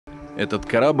Этот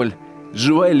корабль –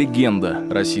 живая легенда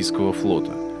российского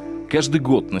флота. Каждый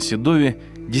год на Седове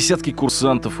десятки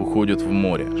курсантов уходят в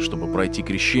море, чтобы пройти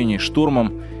крещение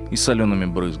штормом и солеными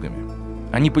брызгами.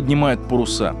 Они поднимают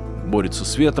паруса, борются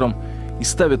с ветром и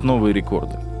ставят новые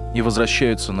рекорды. И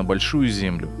возвращаются на большую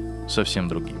землю совсем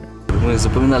другими. Мы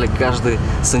запоминали каждый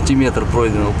сантиметр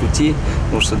пройденного пути,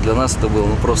 потому что для нас это был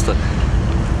просто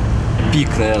пик,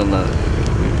 наверное,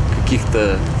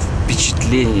 каких-то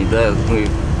впечатлений. Да? Мы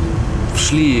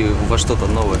шли во что-то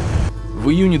новое. В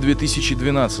июне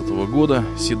 2012 года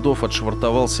Седов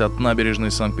отшвартовался от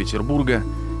набережной Санкт-Петербурга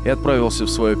и отправился в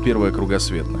свое первое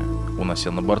кругосветное,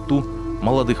 унося на борту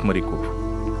молодых моряков.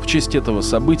 В честь этого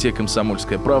события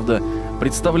 «Комсомольская правда»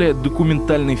 представляет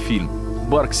документальный фильм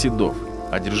 «Барк Седов.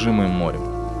 Одержимые морем».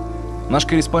 Наш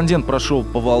корреспондент прошел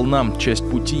по волнам часть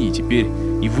пути, и теперь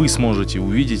и вы сможете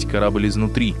увидеть корабль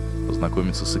изнутри,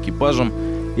 познакомиться с экипажем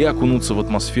и окунуться в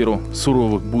атмосферу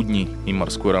суровых будней и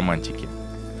морской романтики.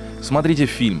 Смотрите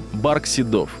фильм «Барк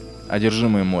Седов.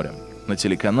 Одержимые морем» на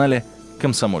телеканале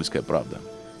 «Комсомольская правда».